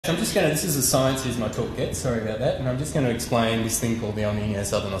So I'm just going to, this is a science, here's my toolkit, sorry about that, and I'm just going to explain this thing called the El Niño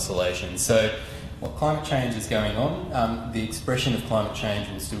Southern Oscillation. So what climate change is going on, the expression of climate change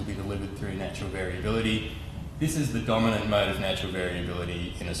will still be delivered through natural variability. This is the dominant mode of natural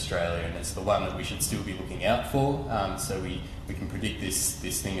variability in Australia, and it's the one that we should still be looking out for. So we can predict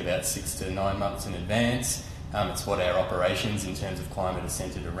this thing about 6 to 9 months in advance. It's what our operations in terms of climate are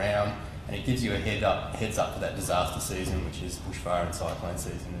centred around. And it gives you a heads up for that disaster season, which is bushfire and cyclone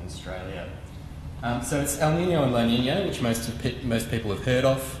season in Australia. So it's El Niño and La Niña, which most people have heard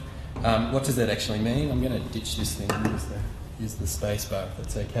of. What does that actually mean? I'm going to ditch this thing and use the space bar if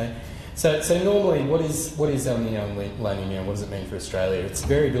that's okay. So normally, what is El Niño and La Niña, and what does it mean for Australia? It's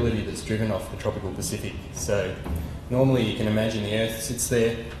variability that's driven off the tropical Pacific. So normally you can imagine the Earth sits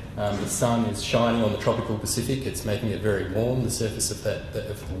there. The sun is shining on the tropical Pacific. It's making it very warm, the surface of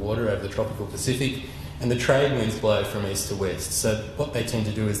the water over the tropical Pacific, and the trade winds blow from east to west. So what they tend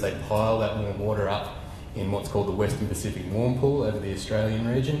to do is they pile that warm water up in what's called the Western Pacific warm pool over the Australian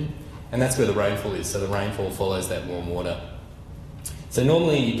region, and that's where the rainfall is. So the rainfall follows that warm water. So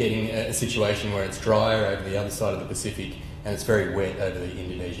normally you're getting a situation where it's drier over the other side of the Pacific and it's very wet over the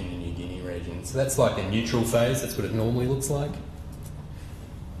Indonesian and New Guinea region. So that's like a neutral phase. That's what it normally looks like.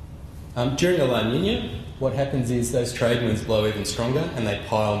 During the La Niña, what happens is those trade winds blow even stronger and they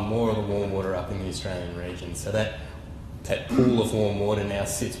pile more of the warm water up in the Australian region. So that pool of warm water now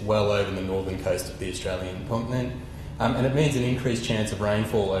sits well over the northern coast of the Australian continent. And it means an increased chance of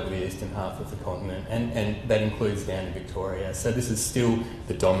rainfall over the eastern half of the continent, and that includes down to Victoria. So this is still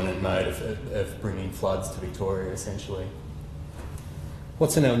the dominant mode of bringing floods to Victoria, essentially.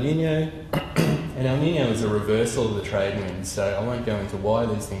 What's an El Niño? An El Niño is a reversal of the trade winds, so I won't go into why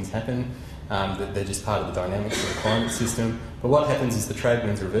these things happen. They're just part of the dynamics of the climate system. But what happens is the trade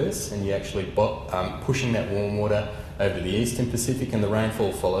winds reverse, and you're actually pushing that warm water over the eastern Pacific, and the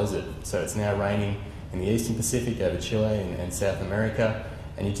rainfall follows it. So it's now raining in the eastern Pacific over Chile and South America,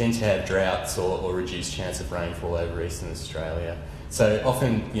 and you tend to have droughts or reduced chance of rainfall over eastern Australia. So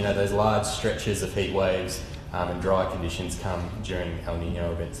often, those large stretches of heat waves and dry conditions come during El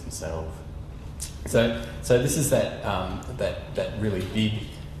Niño events themselves. So this is that really big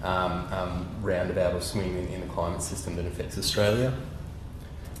roundabout or swing in the climate system that affects Australia.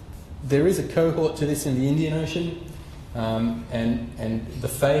 There is a cohort to this in the Indian Ocean, and the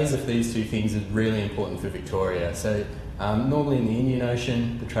phase of these two things is really important for Victoria. So normally in the Indian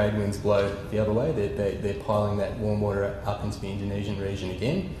Ocean, the trade winds blow the other way. They're piling that warm water up into the Indonesian region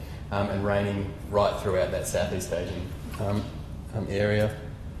again, and raining right throughout that Southeast Asian area.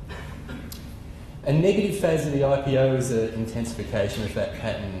 A negative phase of the IPO is an intensification of that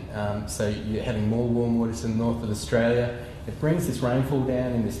pattern. So you're having more warm water to the north of Australia. It brings this rainfall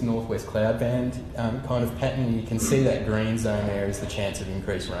down in this northwest cloud band kind of pattern, and you can see that green zone there is the chance of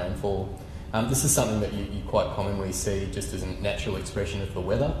increased rainfall. This is something that you quite commonly see just as a natural expression of the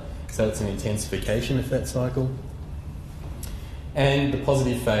weather. So it's an intensification of that cycle. And the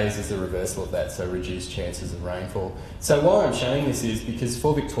positive phase is the reversal of that, so reduced chances of rainfall. So why I'm showing this is because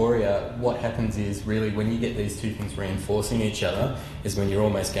for Victoria, what happens is really when you get these two things reinforcing each other is when you're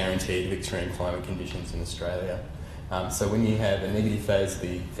almost guaranteed of extreme climate conditions in Australia. So when you have a negative phase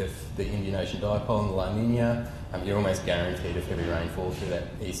of the Indian Ocean dipole and the La Niña, you're almost guaranteed of heavy rainfall through that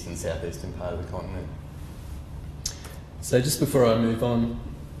eastern, southeastern part of the continent. So just before I move on,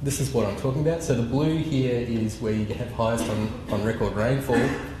 this is what I'm talking about. So the blue here is where you have highest on record rainfall.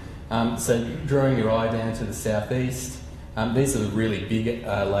 So drawing your eye down to the southeast, these are the really big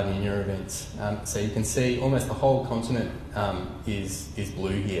La Niña events. So you can see almost the whole continent is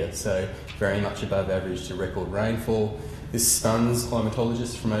blue here, so very much above average to record rainfall. This stuns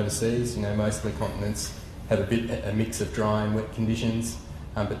climatologists from overseas. Most of the continents have a mix of dry and wet conditions,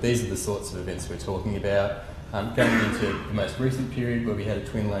 but these are the sorts of events we're talking about. Going into the most recent period where we had a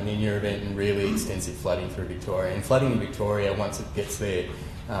twin La Niña event and really extensive flooding through Victoria. And flooding in Victoria, once it gets there,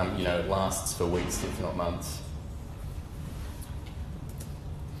 it lasts for weeks, if not months.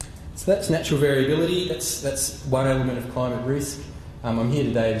 So that's natural variability. That's one element of climate risk. I'm here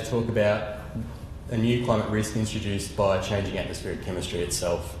today to talk about a new climate risk introduced by changing atmospheric chemistry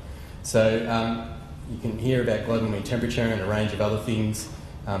itself. So you can hear about global mean temperature and a range of other things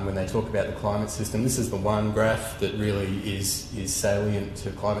when they talk about the climate system. This is the one graph that really is salient to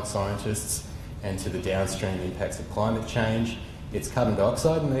climate scientists and to the downstream impacts of climate change. It's carbon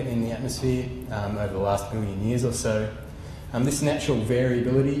dioxide in the atmosphere over the last million years or so. This natural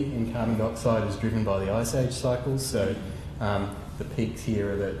variability in carbon dioxide is driven by the ice age cycles. So the peaks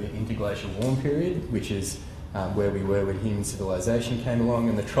here are the interglacial warm period, which is where we were when human civilization came along,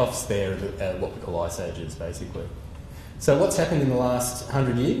 and the troughs there are what we call ice ages, basically. So what's happened in the last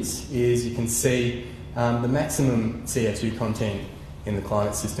 100 years is you can see the maximum CO2 content in the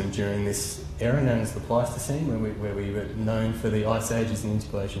climate system during this era known as the Pleistocene, where we were known for the ice ages and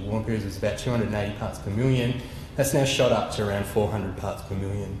interglacial warm periods, was about 280 parts per million. That's now shot up to around 400 parts per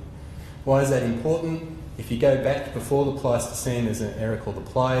million. Why is that important? If you go back before the Pleistocene, there's an era called the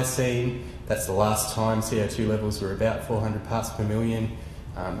Pliocene. That's the last time CO2 levels were about 400 parts per million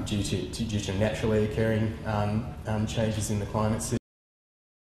due to naturally occurring changes in the climate system.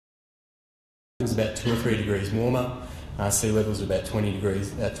 It was about 2 or 3 degrees warmer. Sea levels are about 20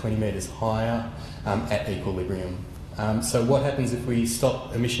 metres higher at equilibrium. So what happens if we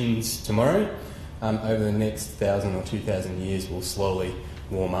stop emissions tomorrow? Over the next 1,000 or 2,000 years, we'll slowly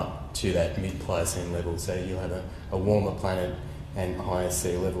warm up to that mid-Pliocene level. So you'll have a warmer planet and higher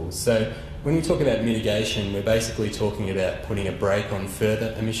sea levels. So when we talk about mitigation, we're basically talking about putting a brake on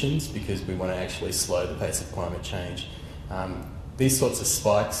further emissions because we want to actually slow the pace of climate change. These sorts of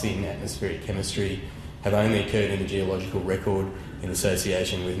spikes in atmospheric chemistry have only occurred in the geological record in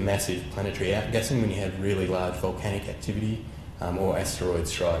association with massive planetary outgassing when you have really large volcanic activity or asteroid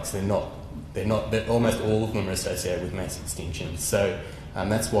strikes. Almost all of them are associated with mass extinctions. So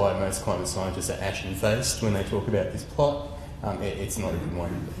that's why most climate scientists are ashen-faced when they talk about this plot. It's not a good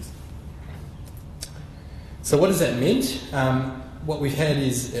one. So what does that mean? What we've had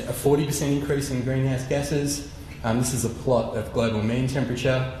is a 40% increase in greenhouse gases. This is a plot of global mean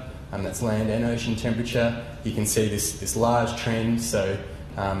temperature. That's land and ocean temperature. You can see this large trend. So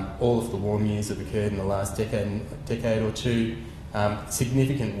all of the warm years have occurred in the last decade or two.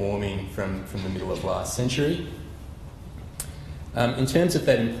 Significant warming from the middle of last century. In terms of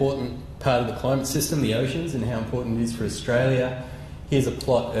that important part of the climate system, the oceans, and how important it is for Australia, here's a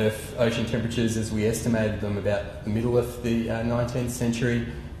plot of ocean temperatures as we estimated them about the middle of the 19th century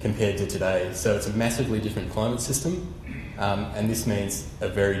compared to today. So it's a massively different climate system, and this means a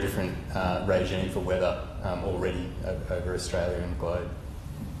very different regime for weather already over Australia and the globe.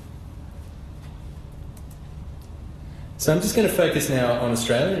 So I'm just going to focus now on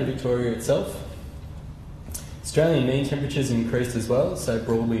Australia and Victoria itself. Australian mean temperatures increased as well, so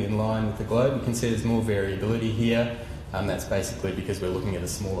broadly in line with the globe. You can see there's more variability here. That's basically because we're looking at a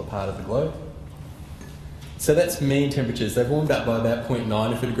smaller part of the globe. So that's mean temperatures. They've warmed up by about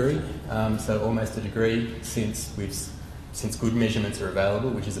 0.9 of a degree, so almost a degree since good measurements are available,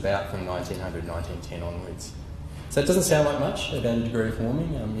 which is about from 1900, 1910 onwards. So it doesn't sound like much, about a degree of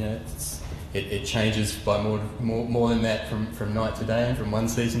warming. It changes by more than that from night to day and from one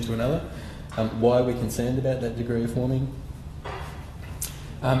season to another. Why are we concerned about that degree of warming?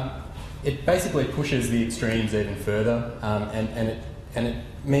 It basically pushes the extremes even further, and it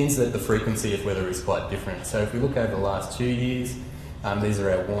means that the frequency of weather is quite different. So if we look over the last 2 years, these are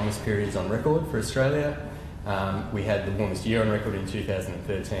our warmest periods on record for Australia. We had the warmest year on record in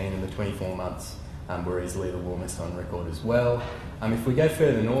 2013, and the 24 months were easily the warmest on record as well. If we go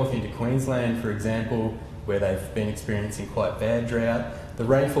further north into Queensland, for example, where they've been experiencing quite bad drought, the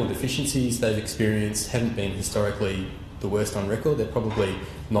rainfall deficiencies they've experienced haven't been historically the worst on record. They're probably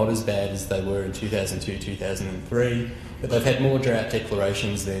not as bad as they were in 2002, 2003, but they've had more drought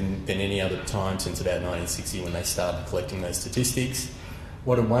declarations than any other time since about 1960 when they started collecting those statistics.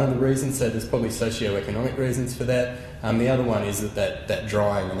 What are one of the reasons? So there's probably socio-economic reasons for that. The other one is that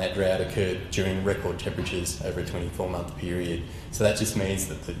drying and that drought occurred during record temperatures over a 24-month period. So that just means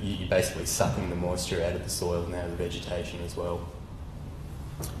that you're basically sucking the moisture out of the soil and out of the vegetation as well.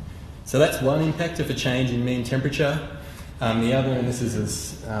 So that's one impact of a change in mean temperature. The other, and this is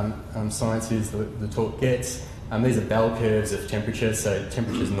as science is the talk gets, these are bell curves of temperature, so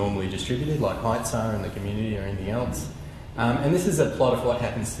temperature's normally distributed like heights are in the community or anything else. And this is a plot of what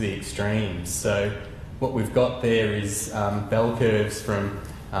happens to the extremes. So what we've got there is bell curves from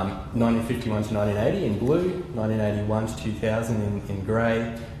 1951 to 1980 in blue, 1981 to 2000 in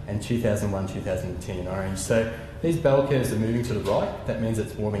grey, and 2001-2010 in orange. So these bell curves are moving to the right. That means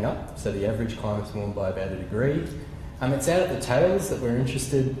it's warming up. So the average climate's warmed by about a degree. It's out at the tails that we're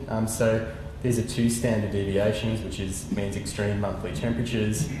interested. So these are 2 standard deviations, which means extreme monthly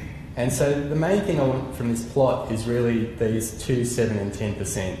temperatures. And so the main thing I want from this plot is really these 2, 7 and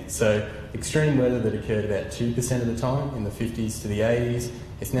 10%. So extreme weather that occurred about 2% of the time in the 50s to the 80s,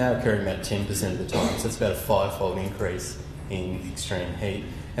 it's now occurring about 10% of the time. So it's about a 5-fold increase in extreme heat.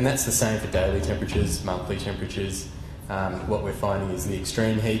 And that's the same for daily temperatures, monthly temperatures. What we're finding is the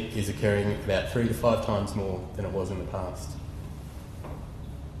extreme heat is occurring about 3 to 5 times more than it was in the past.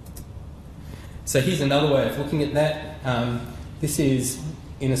 So here's another way of looking at that. This is,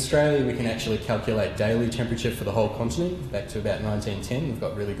 in Australia, we can actually calculate daily temperature for the whole continent, back to about 1910. We've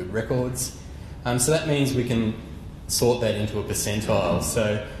got really good records. So that means we can sort that into a percentile.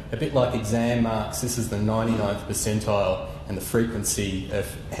 So a bit like exam marks, this is the 99th percentile and the frequency of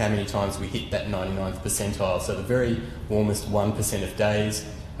how many times we hit that 99th percentile. So the very warmest 1% of days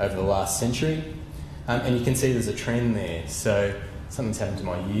over the last century. And you can see there's a trend there. So something's happened to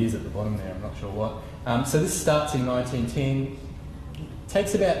my years at the bottom there, I'm not sure what. So this starts in 1910. It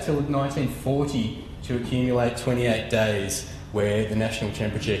takes about till 1940 to accumulate 28 days where the national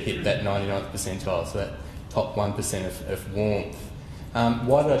temperature hit that 99th percentile, so that top 1% of warmth.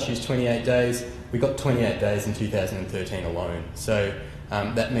 Why did I choose 28 days? We got 28 days in 2013 alone. So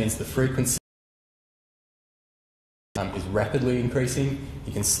that means the frequency is rapidly increasing.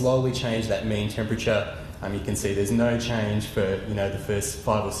 You can slowly change that mean temperature. You can see there's no change for the first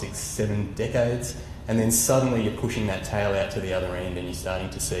 5 or 6, 7 decades, and then suddenly you're pushing that tail out to the other end and you're starting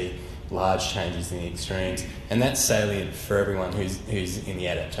to see large changes in the extremes. And that's salient for everyone who's in the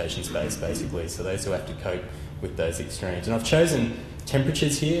adaptation space, basically, so those who have to cope with those extremes. And I've chosen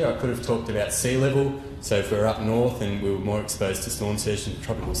temperatures here. I could have talked about sea level, so if we're up north and we were more exposed to storm surge and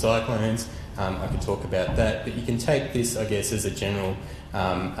tropical cyclones, I could talk about that. But you can take this, I guess, as a general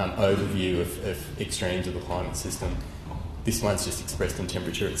overview of extremes of the climate system. This one's just expressed in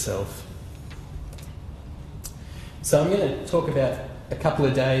temperature itself. So I'm going to talk about a couple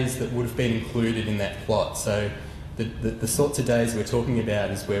of days that would have been included in that plot. So the sorts of days we're talking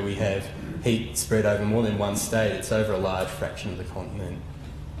about is where we have heat spread over more than one state. It's over a large fraction of the continent.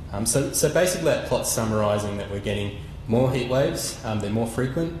 So basically that plot's summarising that we're getting more heat waves, they're more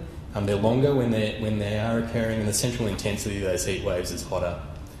frequent, they're longer when they are occurring, and the central intensity of those heat waves is hotter,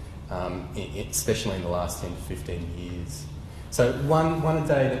 especially in the last 10 to 15 years. So one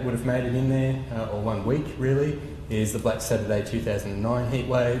day that would have made it in there, or 1 week really, is the Black Saturday 2009 heat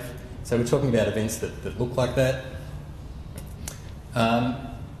wave. So we're talking about events that look like that.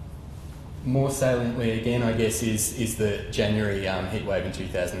 More saliently again, I guess, is the January heat wave in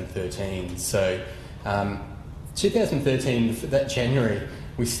 2013. So 2013, that January,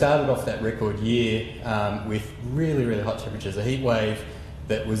 we started off that record year with really, really hot temperatures. A heat wave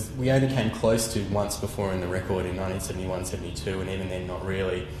that we only came close to once before in the record in 1971, 72, and even then not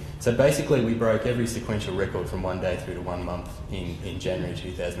really. So basically we broke every sequential record from 1 day through to 1 month in January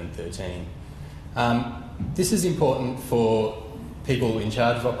 2013. This is important for people in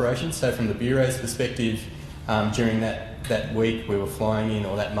charge of operations. So from the Bureau's perspective, during that week we were flying in,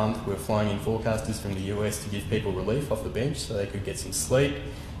 or that month we were flying in forecasters from the US to give people relief off the bench so they could get some sleep.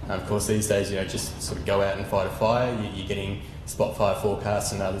 Of course these days, just sort of go out and fight a fire. You're getting spot fire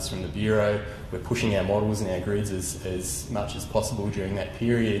forecasts and others from the Bureau. We're pushing our models and our grids as much as possible during that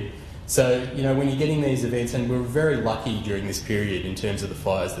period. So, when you're getting these events, and we were very lucky during this period in terms of the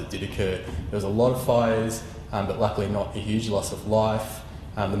fires that did occur. There was a lot of fires, but luckily not a huge loss of life.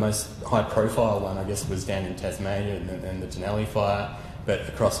 The most high-profile one, I guess, was down in Tasmania and the Denali fire, but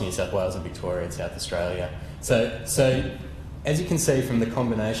across New South Wales and Victoria and South Australia. So as you can see from the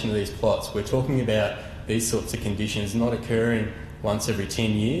combination of these plots, we're talking about these sorts of conditions not occurring once every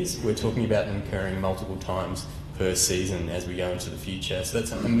 10 years. We're talking about them occurring multiple times per season as we go into the future. So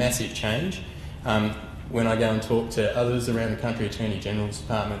that's a massive change. When I go and talk to others around the country, Attorney General's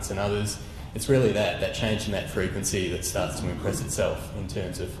departments and others, it's really that change in that frequency that starts to impress itself in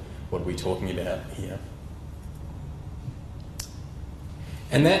terms of what are we talking about here.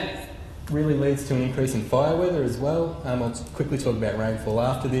 And that really leads to an increase in fire weather as well. I'll quickly talk about rainfall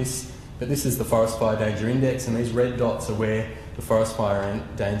after this, but this is the Forest Fire Danger Index, and these red dots are where the Forest Fire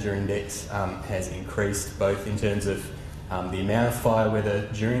Danger Index has increased, both in terms of the amount of fire weather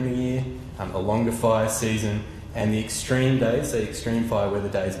during the year, a longer fire season, and the extreme days, so extreme fire weather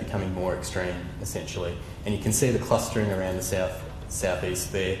days becoming more extreme, essentially. And you can see the clustering around the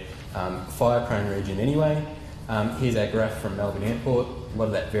southeast there. Fire-prone region anyway. Here's our graph from Melbourne Airport. A lot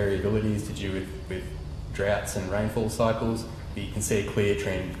of that variability is to do with droughts and rainfall cycles, but you can see a clear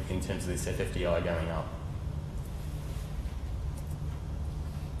trend in terms of this FFDI going up.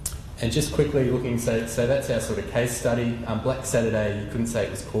 And just quickly looking, so that's our sort of case study. Black Saturday, you couldn't say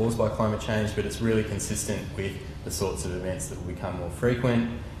it was caused by climate change, but it's really consistent with the sorts of events that will become more frequent.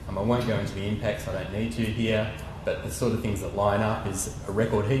 I won't go into the impacts, I don't need to here, but the sort of things that line up is a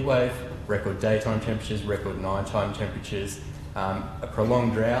record heat wave, record daytime temperatures, record nighttime temperatures, a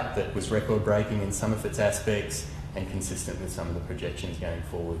prolonged drought that was record breaking in some of its aspects and consistent with some of the projections going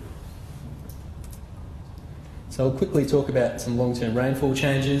forward. So I'll quickly talk about some long-term rainfall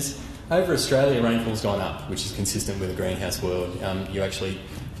changes. Over Australia, rainfall's gone up, which is consistent with a greenhouse world. You actually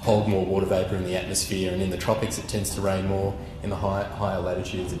hold more water vapour in the atmosphere, and in the tropics it tends to rain more. In the higher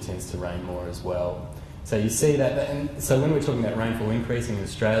latitudes it tends to rain more as well. So you see that, and so when we're talking about rainfall increasing in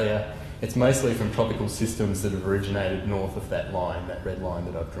Australia, it's mostly from tropical systems that have originated north of that line, that red line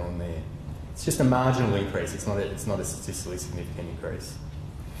that I've drawn there. It's just a marginal increase, it's not a statistically significant increase.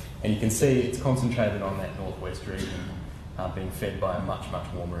 And you can see it's concentrated on that northwest region, being fed by a much,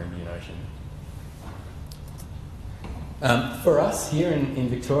 much warmer Indian Ocean. For us here in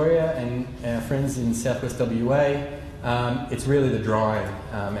Victoria and our friends in southwest WA, it's really the drying,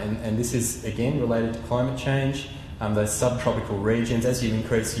 and this is again related to climate change. Those subtropical regions, as you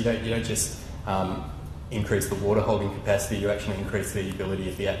increase, you don't just increase the water holding capacity, you actually increase the ability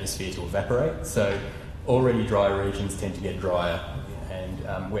of the atmosphere to evaporate. So already dry regions tend to get drier,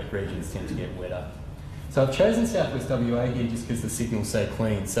 and wet regions tend to get wetter. So I've chosen southwest WA here just because the signal's so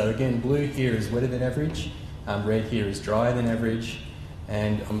clean. So again, blue here is wetter than average, red here is drier than average,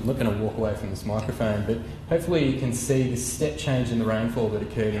 and I'm not going to walk away from this microphone, but hopefully you can see this step change in the rainfall that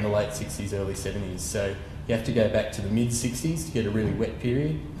occurred in the late 60s, early 70s. So you have to go back to the mid-60s to get a really wet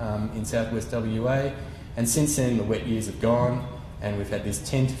period in southwest WA, and since then the wet years have gone, and we've had this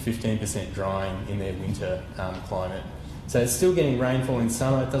 10 to 15% drying in their winter climate. So it's still getting rainfall in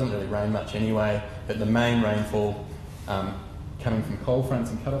summer, it doesn't really rain much anyway, but the main rainfall coming from cold fronts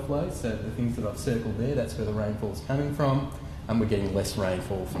and cut-off lows, so the things that I've circled there, that's where the rainfall's coming from, and we're getting less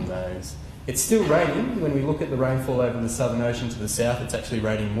rainfall from those. It's still raining. When we look at the rainfall over the Southern Ocean to the south, it's actually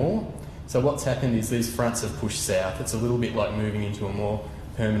raining more. So what's happened is these fronts have pushed south. It's a little bit like moving into a more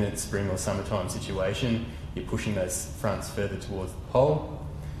permanent spring or summertime situation. You're pushing those fronts further towards the pole.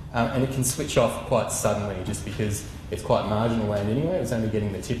 And it can switch off quite suddenly just because it's quite marginal land anyway. It was only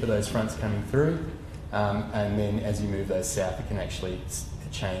getting the tip of those fronts coming through. And then as you move those south, it can actually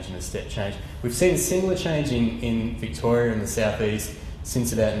change in a step change. We've seen a similar change in Victoria and the southeast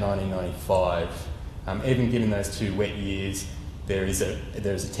since about 1995. Even given those two wet years, there is a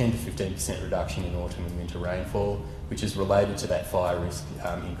 10 to 15% reduction in autumn and winter rainfall, which is related to that fire risk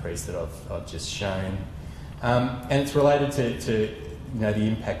increase that I've just shown. And it's related to the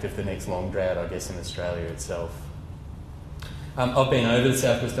impact of the next long drought, I guess, in Australia itself. I've been over to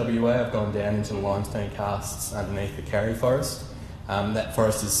southwest WA, I've gone down into the limestone karsts underneath the Karri forest. That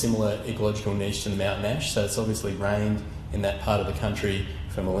forest is similar ecological niche to the mountain ash, so it's obviously rained in that part of the country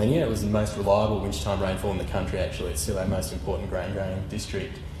for millennia. It was the most reliable wintertime rainfall in the country actually. It's still our most important grain growing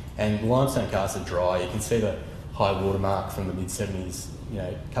district. And the limestone karsts are dry. You can see the high water mark from the mid-70s,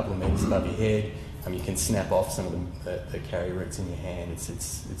 a couple of metres above your head. You can snap off some of the Karri roots in your hand.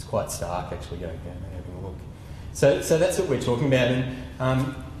 It's quite stark actually going down and having a look. So that's what we're talking about.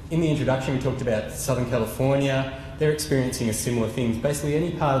 And in the introduction we talked about Southern California. They're experiencing a similar thing. Basically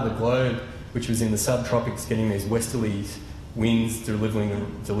any part of the globe which was in the subtropics getting these westerly winds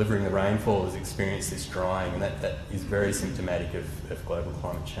delivering the rainfall has experienced this drying, and that is very symptomatic of global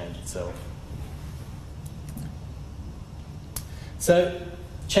climate change itself. So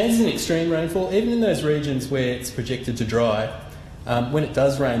changes in extreme rainfall, even in those regions where it's projected to dry, when it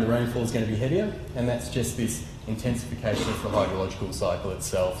does rain, the rainfall is going to be heavier, and that's just this intensification of the hydrological cycle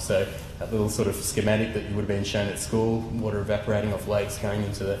itself. So that little sort of schematic that you would have been shown at school, water evaporating off lakes, going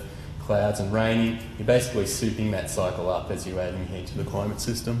into the clouds and raining, you're basically souping that cycle up as you're adding heat to the climate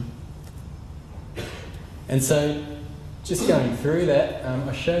system. And so, just going through that,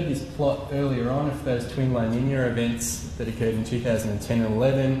 I showed this plot earlier on of those twin La Nina events that occurred in 2010 and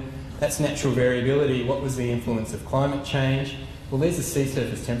 11. That's natural variability. What was the influence of climate change? Well, there's the sea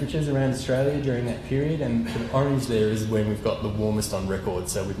surface temperatures around Australia during that period, and the orange there is when we've got the warmest on record,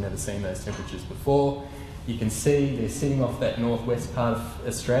 so we've never seen those temperatures before. You can see they're sitting off that northwest part of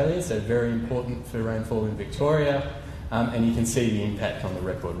Australia, so very important for rainfall in Victoria, and you can see the impact on the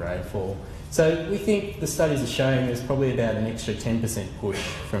record rainfall. So we think the studies are showing there's probably about an extra 10% push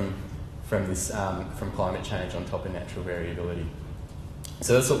from climate change on top of natural variability.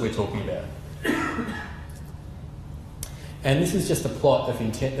 So that's what we're talking about. And this is just a plot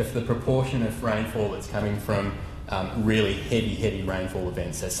of the proportion of rainfall that's coming from really heavy rainfall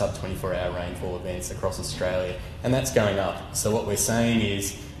events, so sub-24-hour rainfall events across Australia, and that's going up. So what we're saying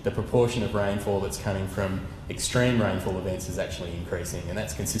is the proportion of rainfall that's coming from extreme rainfall events is actually increasing, and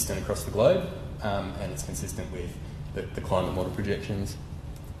that's consistent across the globe, and it's consistent with the climate model projections.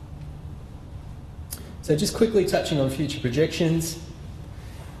 So just quickly touching on future projections.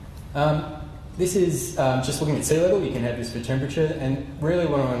 This is just looking at sea level. You can have this for temperature, and really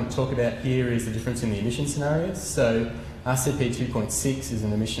what I want to talk about here is the difference in the emission scenarios. So RCP 2.6 is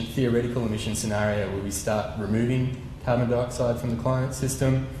an theoretical emission scenario where we start removing carbon dioxide from the climate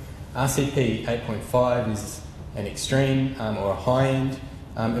system. RCP 8.5 is an extreme or a high-end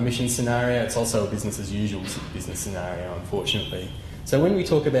emission scenario. It's also a business as usual business scenario, unfortunately. So when we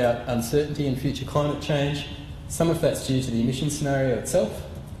talk about uncertainty in future climate change, some of that's due to the emission scenario itself.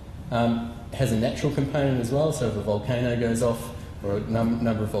 has a natural component as well, so if a volcano goes off or a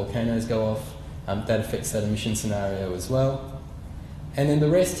number of volcanoes go off, that affects that emission scenario as well. And then the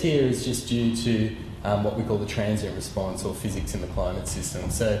rest here is just due to what we call the transient response or physics in the climate system.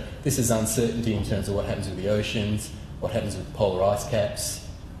 So this is uncertainty in terms of what happens with the oceans, what happens with polar ice caps,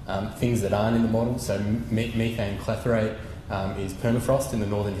 things that aren't in the model. So methane clathrate is permafrost in the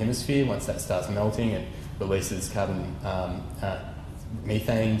northern hemisphere. Once that starts melting, it releases carbon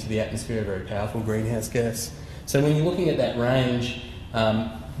methane into the atmosphere, a very powerful greenhouse gas. So when you're looking at that range,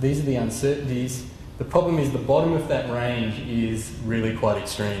 these are the uncertainties. The problem is the bottom of that range is really quite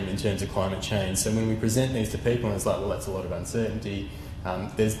extreme in terms of climate change. So when we present these to people and it's like, well, that's a lot of uncertainty,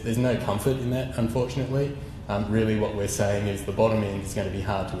 there's no comfort in that, unfortunately. Really what we're saying is the bottom end is going to be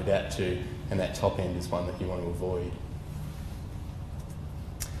hard to adapt to, and that top end is one that you want to avoid.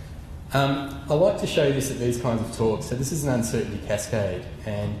 I like to show this at these kinds of talks. So this is an uncertainty cascade,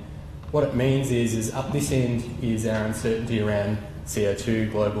 and what it means is up this end is our uncertainty around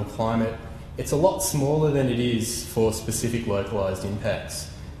CO2, global climate. It's a lot smaller than it is for specific localised impacts.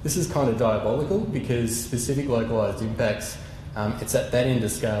 This is kind of diabolical because specific localised impacts, it's at that end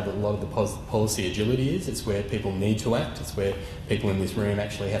of scale that a lot of the policy agility is. It's where people need to act. It's where people in this room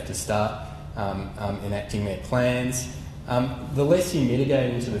actually have to start enacting their plans. The less you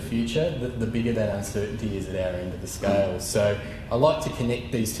mitigate into the future, the bigger that uncertainty is at our end of the scale. So I like to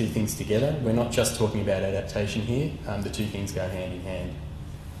connect these two things together. We're not just talking about adaptation here. The two things go hand in hand.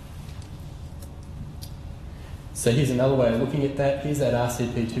 So here's another way of looking at that. Here's that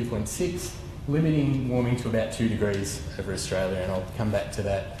RCP 2.6, limiting warming to about 2 degrees over Australia, and I'll come back to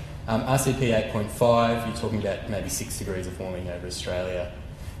that. RCP 8.5, you're talking about maybe 6 degrees of warming over Australia.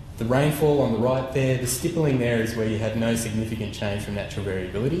 The rainfall on the right there, the stippling there is where you have no significant change from natural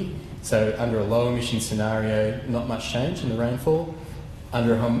variability. So under a low emission scenario, not much change in the rainfall.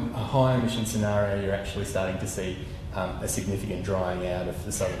 Under a high emission scenario, you're actually starting to see a significant drying out of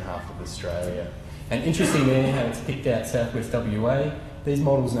the southern half of Australia. And interesting there how it's picked out southwest WA. These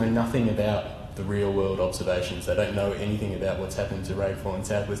models know nothing about the real world observations. They don't know anything about what's happened to rainfall in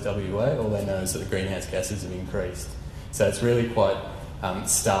southwest WA. All they know is that the greenhouse gases have increased. So it's really quite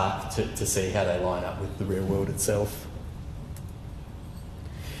stark to see how they line up with the real world itself.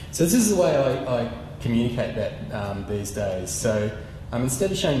 So this is the way I communicate that these days. So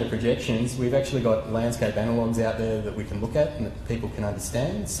instead of showing the projections, we've actually got landscape analogues out there that we can look at and that people can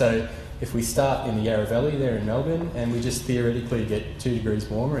understand. So if we start in the Yarra Valley there in Melbourne and we just theoretically get 2 degrees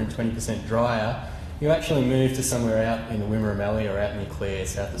warmer and 20% drier, you actually move to somewhere out in the Wimmera Mallee or out near Clare,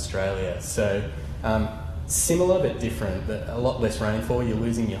 South Australia. So similar but different, a lot less rainfall. You're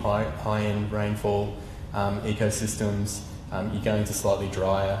losing your high-end rainfall ecosystems. You're going to slightly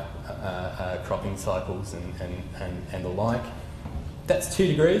drier cropping cycles and the like. That's 2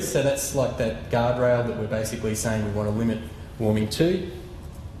 degrees, so that's like that guardrail that we're basically saying we want to limit warming to.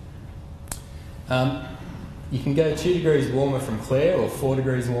 You can go 2 degrees warmer from Clare or 4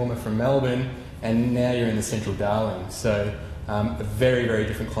 degrees warmer from Melbourne, and now you're in the Central Darling. So a very, very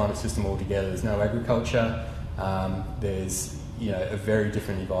different climate system altogether. There's no agriculture. There's a very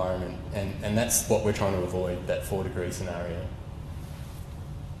different environment, and that's what we're trying to avoid, that 4 degree scenario.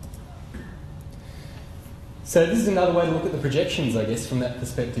 So this is another way to look at the projections, I guess, from that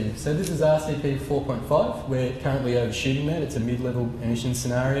perspective. So this is RCP 4.5. We're currently overshooting that. It's a mid-level emission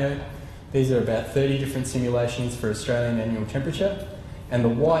scenario. These are about 30 different simulations for Australian annual temperature, and the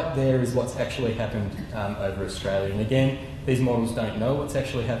white there is what's actually happened over Australia. And again, these models don't know what's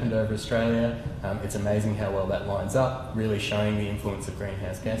actually happened over Australia. It's amazing how well that lines up, really showing the influence of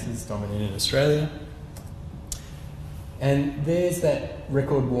greenhouse gases dominant in Australia. And there's that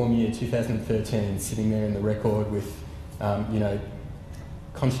record warm year, 2013, sitting there in the record with,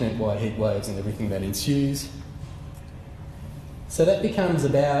 continent-wide heat waves and everything that ensues. So that becomes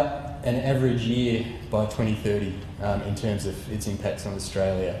about an average year by 2030 in terms of its impacts on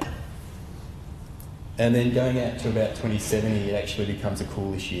Australia. And then going out to about 2070, it actually becomes a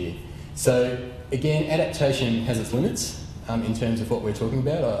coolish year. So again, adaptation has its limits in terms of what we're talking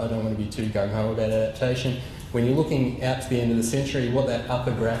about. I don't want to be too gung-ho about adaptation. When you're looking out to the end of the century, what that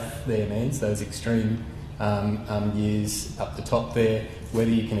upper graph there means, those extreme years up the top there,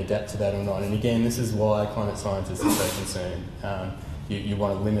 whether you can adapt to that or not. And again, this is why climate scientists are so concerned. You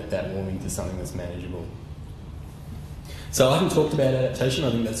want to limit that warming to something that's manageable. So I haven't talked about adaptation.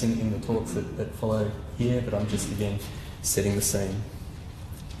 I think that's in the talks that follow here, but I'm just, again, setting the scene.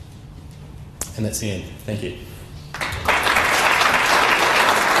 And that's the end. Thank you.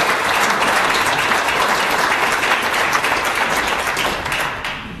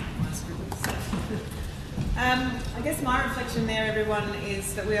 I guess my reflection there, everyone, is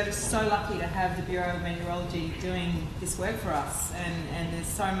is that we are just so lucky to have the Bureau of Meteorology doing this work for us, and there's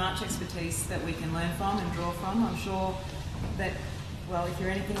so much expertise that we can learn from and draw from. I'm sure that, well, if you're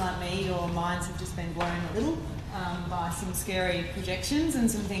anything like me, your minds have just been blown a little by some scary projections and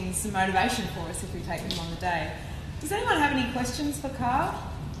some things, some motivation for us if we take them on the day. Does anyone have any questions for Karl?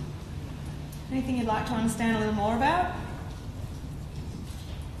 Anything you'd like to understand a little more about?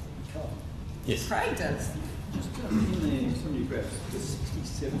 Yes. Craig does. Just in some of your graphs, the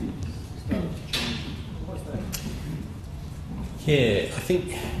 60s, 70s started to change. What's that? Yeah, I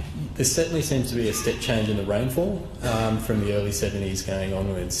think there certainly seems to be a step change in the rainfall from the early 70s going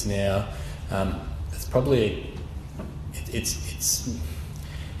onwards. Now, it's probably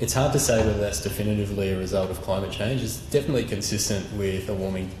it's hard to say whether that's definitively a result of climate change. It's definitely consistent with a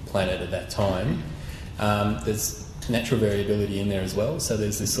warming planet at that time. There's natural variability in there as well, so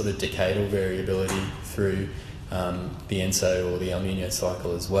there's this sort of decadal variability through the ENSO or the El Nino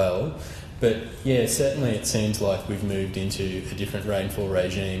cycle as well. But yeah, certainly it seems like we've moved into a different rainfall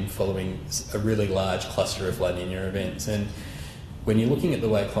regime following a really large cluster of La Nina events. And when you're looking at the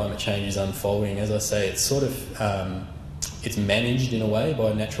way climate change is unfolding, as I say, it's sort of it's managed in a way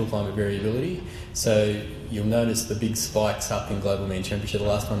by natural climate variability. So you'll notice the big spikes up in global mean temperature. The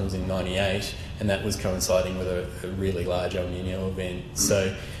last one was in '98, and that was coinciding with a really large El Nino event.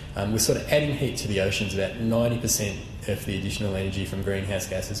 So we're sort of adding heat to the oceans. About 90% of the additional energy from greenhouse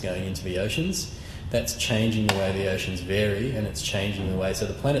gases going into the oceans. That's changing the way the oceans vary, and it's changing the way. So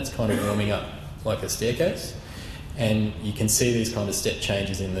the planet's kind of warming up like a staircase, and you can see these kind of step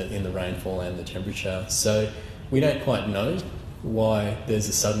changes in the rainfall and the temperature. So we don't quite know why there's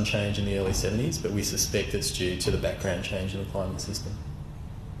a sudden change in the early 70s, but we suspect it's due to the background change in the climate system.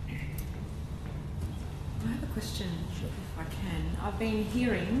 I have a question, if I can. I've been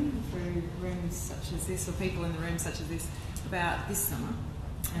hearing through rooms such as this, or people in the room such as this, about this summer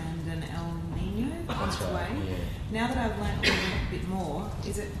and an El Nino on its way. Yeah. Now that I've learnt a little bit more,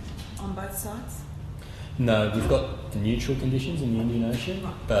 is it on both sides? No, we've got neutral conditions in the Indian Ocean,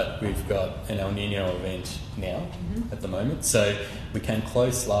 but we've got an El Nino event now at the moment. So we came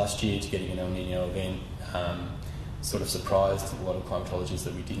close last year to getting an El Nino event, sort of surprised a lot of climatologists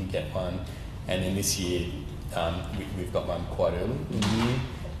that we didn't get one. And then this year, we've got one quite early in the year.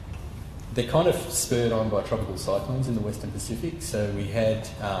 They're kind of spurred on by tropical cyclones in the Western Pacific. So we had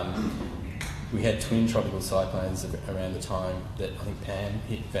twin tropical cyclones around the time that I think Pam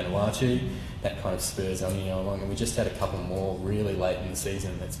hit Vanuatu. That kind of spurs El Nino along, and we just had a couple more really late in the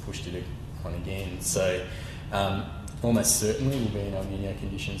season that's pushed it on again. So almost certainly we'll be in El Nino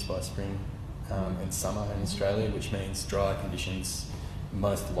conditions by spring and summer in Australia, which means drier conditions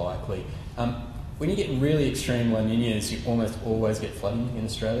most likely. When you get really extreme La Ninas, you almost always get flooding in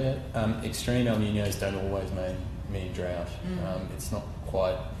Australia. Extreme El Ninos don't always mean drought. It's not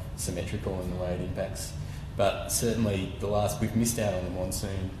quite symmetrical in the way it impacts. But certainly we've missed out on the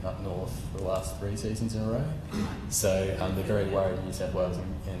monsoon up north the last 3 seasons in a row. So they're very worried in New South Wales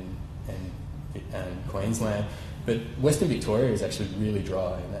and Queensland. But Western Victoria is actually really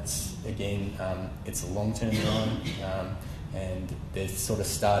dry, and that's, again, it's a long-term dry. And they're sort of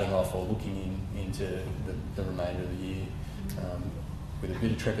starting off or looking into the remainder of the year with a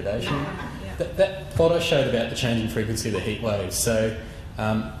bit of trepidation. That plot I showed about the changing frequency of the heat waves. So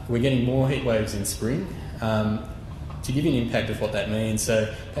we're getting more heat waves in spring. To give you an impact of what that means,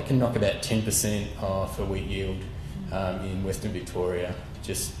 so that can knock about 10% off a wheat yield in Western Victoria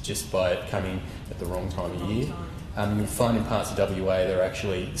just by it coming at the wrong time of year. You'll find in parts of WA they're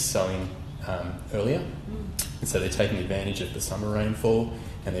actually sowing earlier. And so they're taking advantage of the summer rainfall,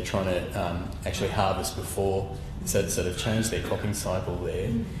 and they're trying to actually harvest before, so they've changed their cropping cycle there.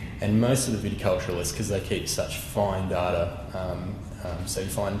 And most of the viticulturalists, because they keep such fine data, so you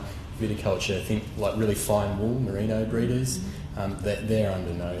find viticulture, think like really fine wool, merino breeders, they're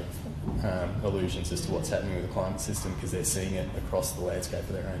under no illusions as to what's happening with the climate system, because they're seeing it across the landscape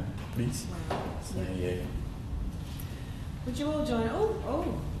of their own properties. So yeah. Would you all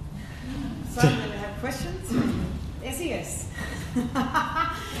join? Suddenly we have questions. SES.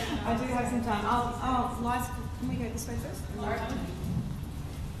 I do have some time. Liza, can we go this way first?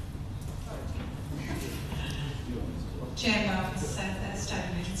 Jan Marvin's State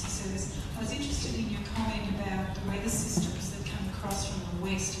Emergency Service. I was interested in your comment about the weather systems that come across from the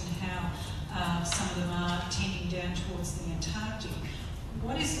west and how some of them are tending down towards the Antarctic.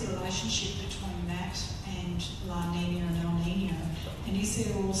 What is the relationship between that and La Nina and El Nino? And is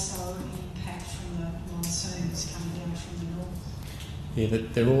there also an impact from the monsoons coming down from the north? Yeah,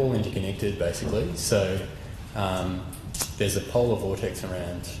 they're all interconnected basically. So there's a polar vortex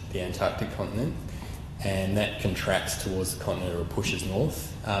around the Antarctic continent, and that contracts towards the continent or pushes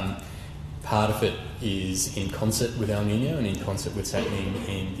north. Part of it is in concert with El Nino and in concert with what's happening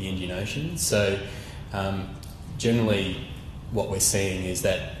in the Indian Ocean. So generally what we're seeing is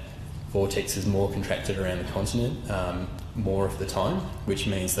that vortex is more contracted around the continent more of the time, which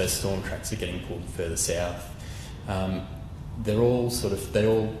means those storm tracks are getting pulled further south. They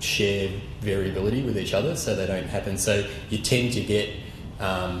all share variability with each other, so they don't happen. So you tend to get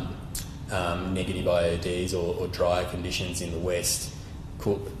negative IODs or dry conditions in the west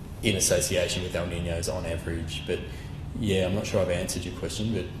in association with El Ninos on average. But yeah, I'm not sure I've answered your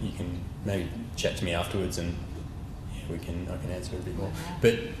question, but you can maybe chat to me afterwards and I can answer it a bit more.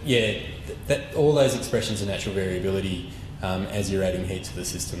 But yeah, all those expressions of natural variability, as you're adding heat to the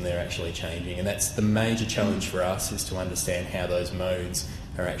system, they're actually changing, and that's the major challenge for us, is to understand how those modes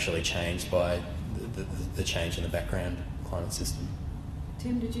are actually changed by the change in the background climate system.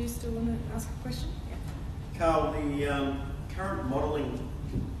 Tim, did you still want to ask a question? Yeah. Karl, the current modelling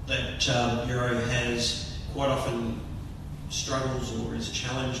that Bureau has quite often struggles or is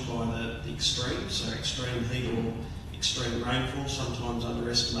challenged by the extremes, so extreme heat or extreme rainfall, sometimes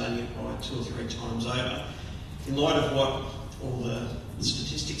underestimating it by 2 or 3 times over. In light of what all the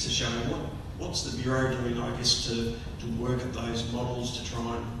statistics are showing, what's the Bureau doing, I guess, to work at those models to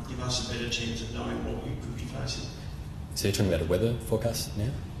try and give us a better chance of knowing what we could be facing? So you're talking about a weather forecast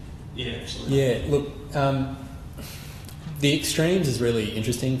now? Yeah, absolutely. Yeah, look, the extremes is really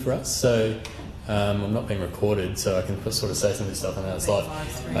interesting for us. So I'm not being recorded, so I can sort of say some of this stuff, and it's live.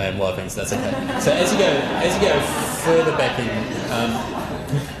 I am live, so that's okay. So as you go further back in,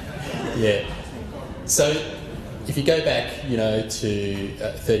 yeah. So if you go back, to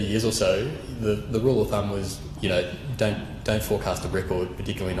 30 years or so, the rule of thumb was, don't forecast a record,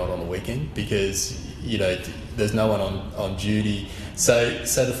 particularly not on the weekend, because there's no one on duty. So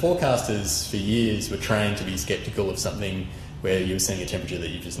the forecasters for years were trained to be sceptical of something where you were seeing a temperature that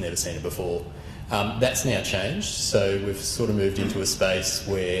you've just never seen it before. That's now changed, so we've sort of moved into a space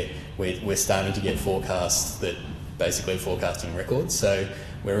where we're starting to get forecasts that basically are forecasting records. So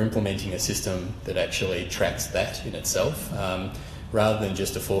we're implementing a system that actually tracks that in itself. Rather than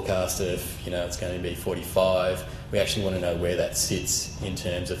just a forecast of, it's going to be 45, we actually want to know where that sits in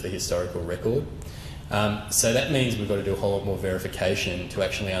terms of the historical record. So that means we've got to do a whole lot more verification to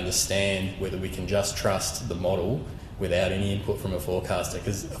actually understand whether we can just trust the model without any input from a forecaster,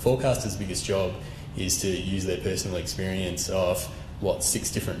 because a forecaster's biggest job is to use their personal experience of what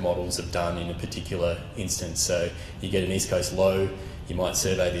 6 different models have done in a particular instance. So you get an East Coast low, you might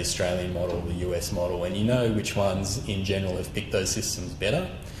survey the Australian model, the US model, and you know which ones in general have picked those systems better.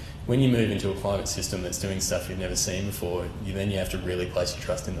 When you move into a climate system that's doing stuff you've never seen before, then you have to really place your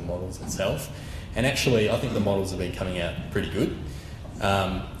trust in the models itself. And actually, I think the models have been coming out pretty good.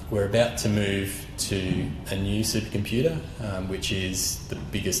 We're about to move to a new supercomputer, which is the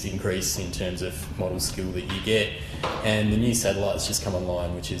biggest increase in terms of model skill that you get. And the new satellite's just come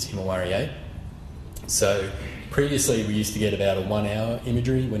online, which is Himawari 8. So previously we used to get about a 1-hour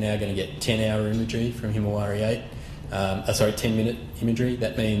imagery. We're now going to get 10-hour imagery from Himawari 8. 10-minute imagery.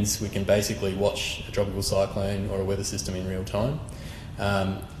 That means we can basically watch a tropical cyclone or a weather system in real time.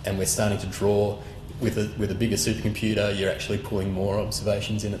 And we're starting to draw with a bigger supercomputer. You're actually pulling more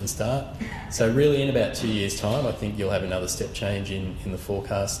observations in at the start. So really in about 2 years' time, I think you'll have another step change in the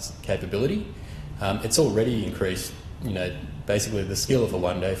forecast capability. It's already increased, basically the skill of a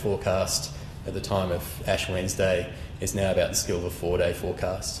 1-day forecast at the time of Ash Wednesday is now about the skill of a 4-day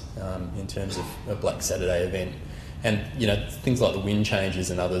forecast in terms of a Black Saturday event. And, things like the wind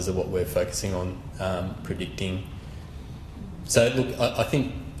changes and others are what we're focusing on predicting. So look, I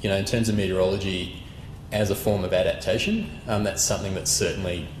think, in terms of meteorology as a form of adaptation, that's something that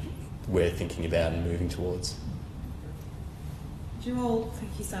certainly we're thinking about and moving towards. Would you all,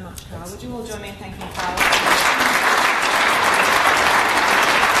 thank you so much, Karl. Would you all join me in thanking Karl?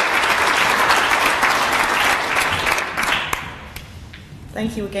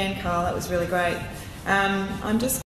 Thank you again, Karl. That was really great. I'm just